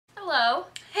Hello.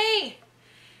 Hey,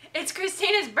 it's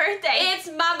Christina's birthday. It's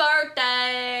my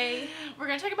birthday. We're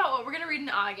gonna talk about what we're gonna read in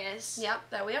August. Yep,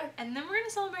 there we are. And then we're gonna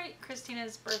celebrate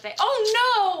Christina's birthday.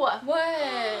 Oh no! What?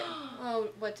 Oh,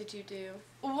 what did you do?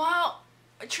 Well,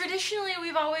 traditionally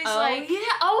we've always had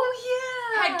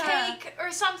cake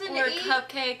or something or to a eat.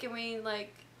 cupcake, and we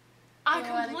I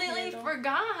blow out a completely candle.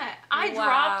 forgot. I Wow.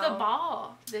 dropped the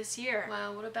ball this year.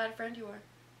 Wow, what a bad friend you are.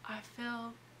 I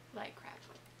feel like crap.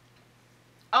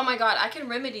 Oh my god, I can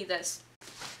remedy this.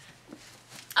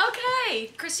 Okay,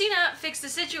 Christina fixed the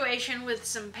situation with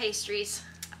some pastries.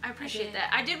 I appreciate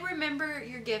that. I did remember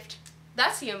your gift.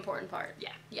 That's the important part.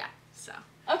 Yeah. Yeah. So.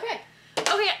 Okay.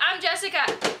 Okay, I'm Jessica.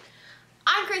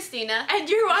 I'm Christina. And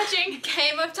you're watching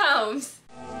Game of Tomes.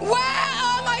 Where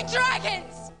are my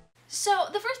dragons? So,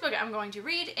 the first book I'm going to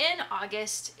read in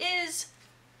August is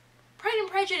Pride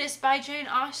and Prejudice by Jane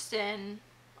Austen.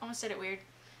 Almost said it weird.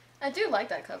 I do like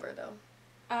that cover though.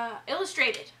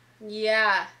 Illustrated.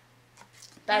 Yeah.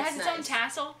 That's it has its own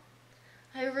tassel.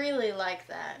 I really like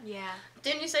that. Yeah.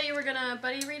 Didn't you say you were gonna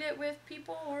buddy read it with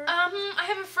people or? I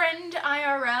have a friend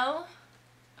IRL,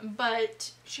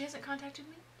 but she hasn't contacted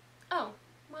me. Oh,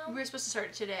 well. We were supposed to start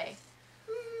it today.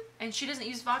 And she doesn't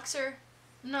use Voxer.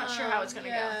 I'm not sure how it's gonna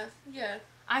go. Yeah.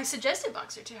 I suggested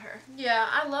Voxer to her. Yeah,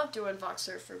 I love doing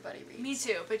Voxer for buddy reads. Me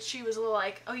too, but she was a little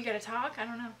like, oh, you gotta talk? I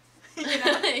don't know. You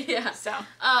know? Yeah. So.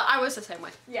 I was the same way.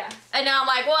 Yeah. And now I'm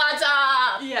like, what's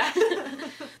up? Yeah.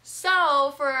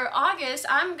 So, for August,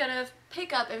 I'm gonna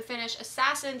pick up and finish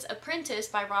Assassin's Apprentice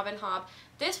by Robin Hobb.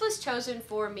 This was chosen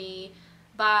for me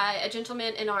by a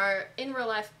gentleman in our In Real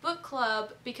Life book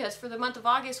club because for the month of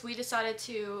August, we decided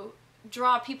to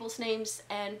draw people's names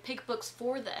and pick books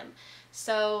for them.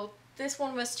 So, this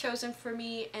one was chosen for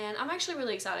me, and I'm actually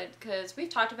really excited because we've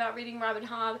talked about reading Robin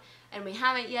Hobb, and we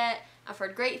haven't yet. I've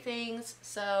heard great things,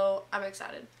 so I'm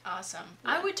excited. Awesome.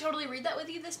 Yeah. I would totally read that with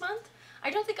you this month. I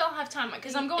don't think I'll have time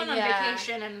because I'm going on Yeah.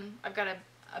 vacation and I've got a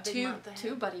big month ahead.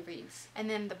 Two buddy reads. And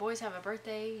then the boys have a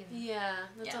birthday. And Yeah,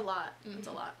 that's Yeah. a lot. That's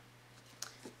a lot.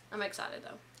 I'm excited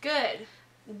though. Good.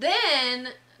 Then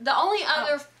the only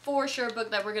other for sure book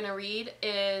that we're gonna read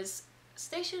is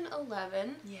Station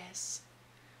 11. Yes.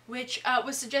 Which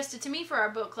was suggested to me for our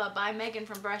book club by Megan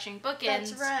from Brushing Bookends.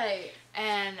 That's right.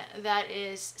 And that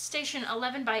is Station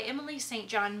 11 by Emily St.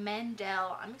 John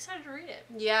Mandel. I'm excited to read it.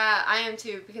 Yeah, I am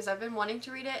too because I've been wanting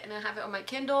to read it and I have it on my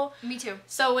Kindle. Me too.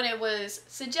 So when it was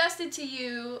suggested to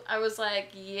you, I was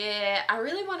like, yeah, I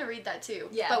really want to read that too.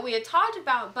 Yeah. But we had talked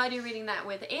about buddy reading that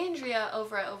with Andrea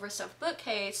over at Overstuffed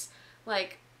Bookcase,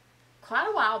 like quite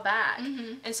a while back.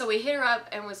 And so we hit her up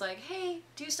and was like, hey,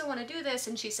 do you still want to do this?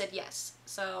 And she said yes.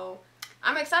 So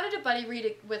I'm excited to buddy read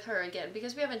it with her again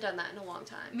because we haven't done that in a long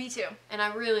time. Me too. And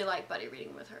I really like buddy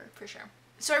reading with her. For sure.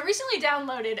 So I recently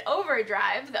downloaded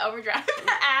Overdrive, the Overdrive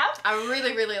app. I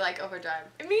really, really like Overdrive.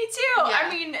 Me too. Yeah. I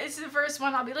mean, it's the first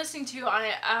one I'll be listening to on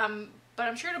it, but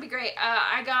I'm sure it'll be great.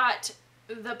 I got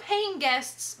The Paying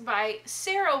Guests by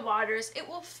Sarah Waters. It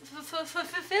will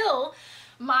fulfill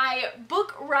my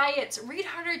Book Riot's Read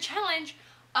Harder challenge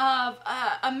of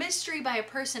a mystery by a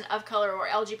person of color or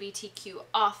LGBTQ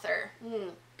author.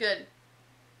 Good.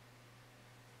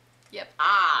 Yep.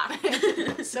 Ah.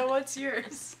 So what's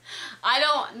yours? I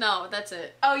don't know. That's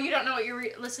it. Oh, you don't know what you're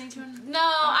listening to? No,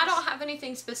 I don't have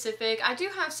anything specific. I do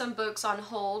have some books on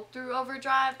hold through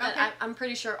Overdrive that I'm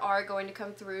pretty sure are going to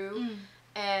come through.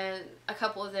 And a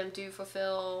couple of them do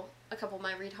fulfill a couple of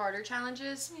my Read Harder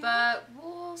challenges. But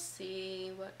we'll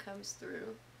see what comes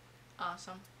through.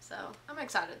 Awesome. So, I'm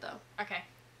excited though. Okay.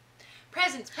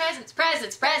 Presents, presents,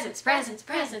 Presents, presents, presents,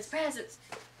 presents, presents.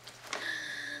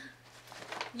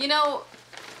 You know,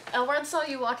 Elrond saw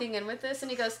you walking in with this and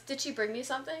he goes, did she bring me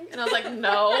something? And I was like,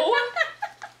 no.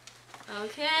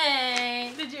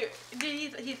 Okay.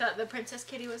 He thought the Princess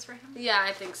Kitty was for him? Yeah,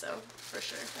 I think so, for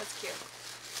sure. That's cute.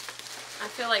 I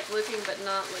feel like looking but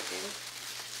not looking.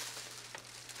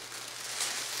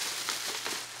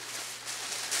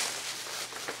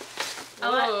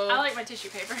 I like my tissue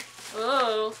paper.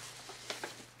 Oh.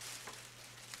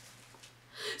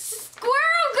 Squirrel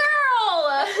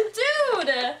Girl!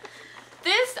 Dude!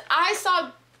 This, I saw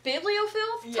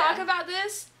Bibliofilth talk about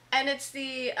this, and it's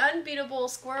the unbeatable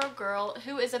Squirrel Girl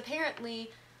who is apparently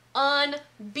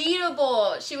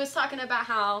unbeatable. She was talking about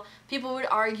how people would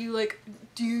argue, like,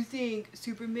 do you think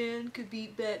Superman could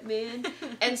beat Batman?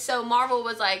 And so Marvel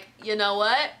was like, you know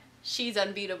what? She's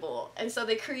unbeatable. And so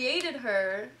they created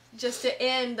her just to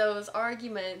end those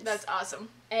arguments. That's awesome.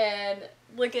 And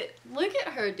look at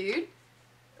her, dude.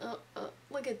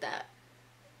 Look at that.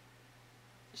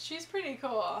 She's pretty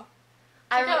cool.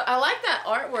 I like that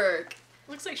artwork.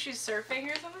 Looks like she's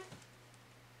surfing or something.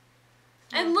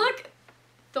 And look,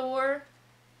 Thor,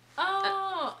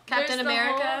 Oh, Captain there's the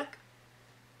America. Hulk.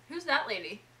 Who's that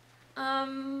lady? Is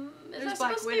that Black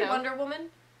supposed to be Widow. Wonder Woman?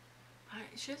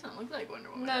 She doesn't look like Wonder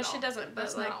Woman. No, at she all. doesn't, but,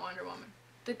 That's like- not Wonder Woman.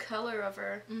 The color of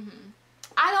her. Mm-hmm.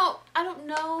 I don't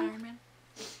know. Iron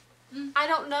Man. I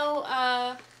don't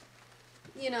know,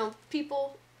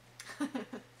 people.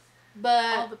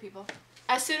 But All the people.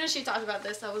 as soon as she talked about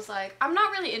this, I was like, I'm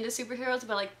not really into superheroes,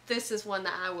 but, like, this is one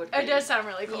that I would read. It does sound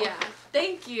really cool. Yeah.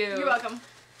 Thank you. You're welcome.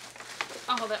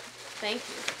 I'll hold it. Thank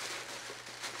you.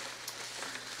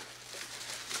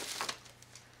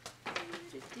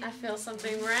 I feel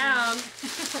something round.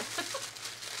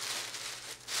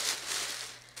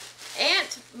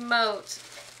 Ant moat.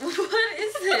 What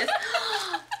is this?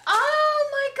 Oh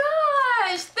my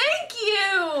gosh! Thank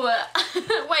you!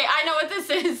 Wait, I know what this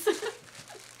is.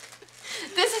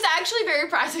 This is actually very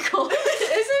practical. Isn't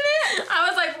it? I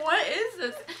was like, what is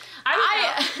this?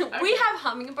 We have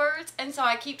hummingbirds, and so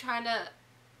I keep trying to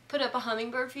put up a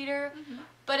hummingbird feeder,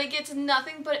 but it gets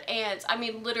nothing but ants. I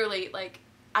mean, literally, like,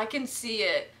 I can see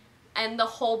it, and the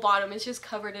whole bottom is just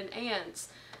covered in ants.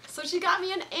 So she got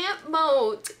me an ant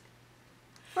moat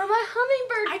for my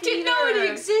hummingbird I feeder. didn't know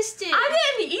it existed.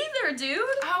 I didn't either, dude.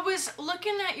 I was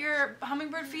looking at your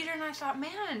hummingbird feeder and I thought,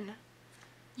 man,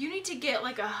 you need to get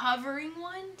like a hovering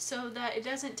one so that it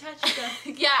doesn't touch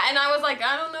the... Yeah, and I was like,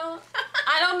 I don't know.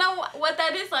 I don't know what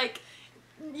that is like.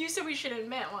 You said we should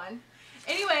invent one.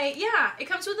 Anyway, yeah, it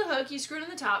comes with a hook. You screw it on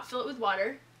the top, fill it with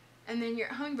water, and then your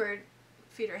hummingbird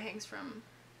feeder hangs from...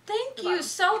 Thank The you bottom.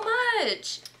 so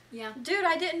much. Yeah. Dude,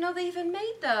 I didn't know they even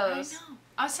made those. I know.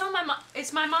 I was telling my mom,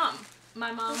 it's my mom.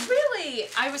 My mom. Really?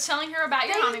 I was telling her about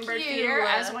your Thank hummingbird you. feeder,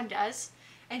 as one does.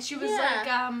 And she was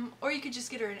Yeah. like, or you could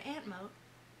just get her an ant moat.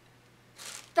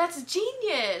 That's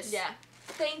genius. Yeah.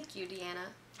 Thank you, Deanna.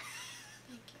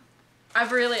 Thank you.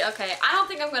 I've really, okay, I don't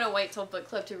think I'm going to wait till book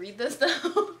club to read this,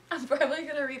 though. I'm probably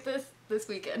going to read this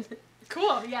weekend.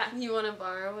 Cool, yeah. You want to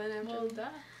borrow it after? Well, duh.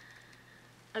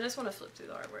 I just want to flip through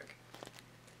the artwork.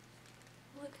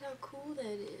 Look how cool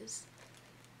that is.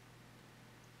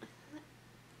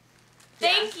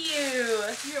 Thank you.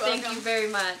 You're Thank welcome. you very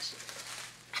much.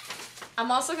 I'm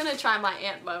also going to try my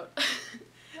ant boat.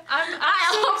 I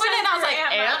opened it and I was like,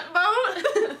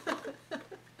 ant boat?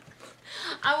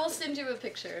 I will send you a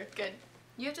picture. Good.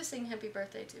 You have to sing happy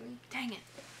birthday to me. Dang it.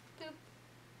 Boop.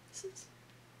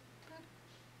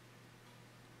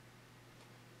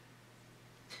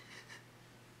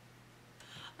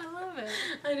 I love it.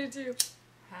 I do too.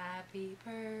 Happy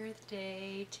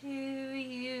birthday to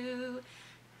you.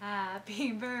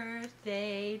 Happy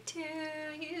birthday to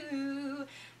you.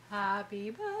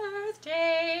 Happy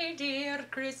birthday, dear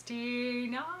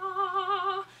Christeena.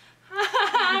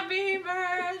 Happy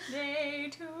birthday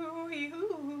to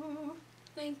you.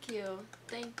 Thank you.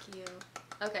 Thank you.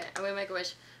 Okay, I'm gonna make a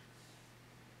wish.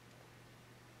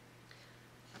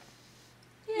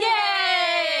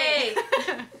 Yay!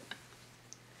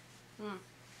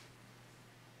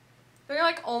 They're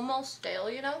like almost stale,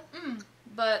 you know?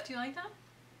 But Do you like that?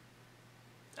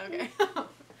 okay.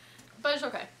 But it's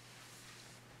okay.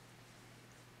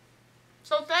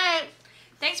 So thanks.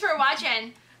 Thanks for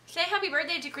watching. Say happy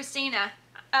birthday to Christeena.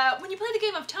 When you play the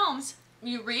game of tomes,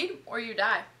 You read or you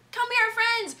die. come be our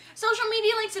friends. Social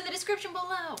media links in the description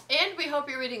below. And we hope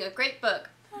you're reading a great book.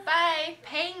 Bye.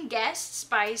 Paying Guests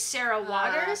by Sarah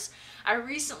Waters. I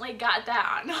recently got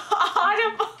that on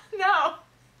Audible. No.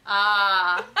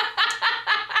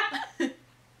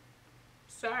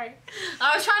 Sorry.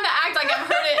 I was trying to act like I've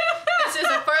heard it. This is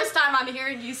the first time I'm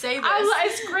hearing you say this.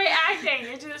 It's great acting.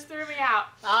 It just threw me out.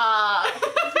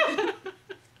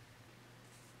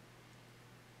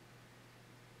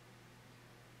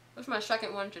 That's my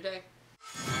second one today.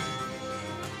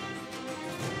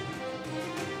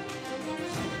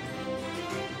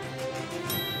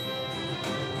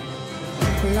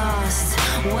 Lost,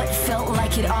 what felt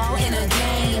like it all in a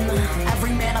game.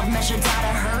 Every man I've measured out to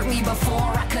hurt me before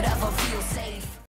I could ever feel safe.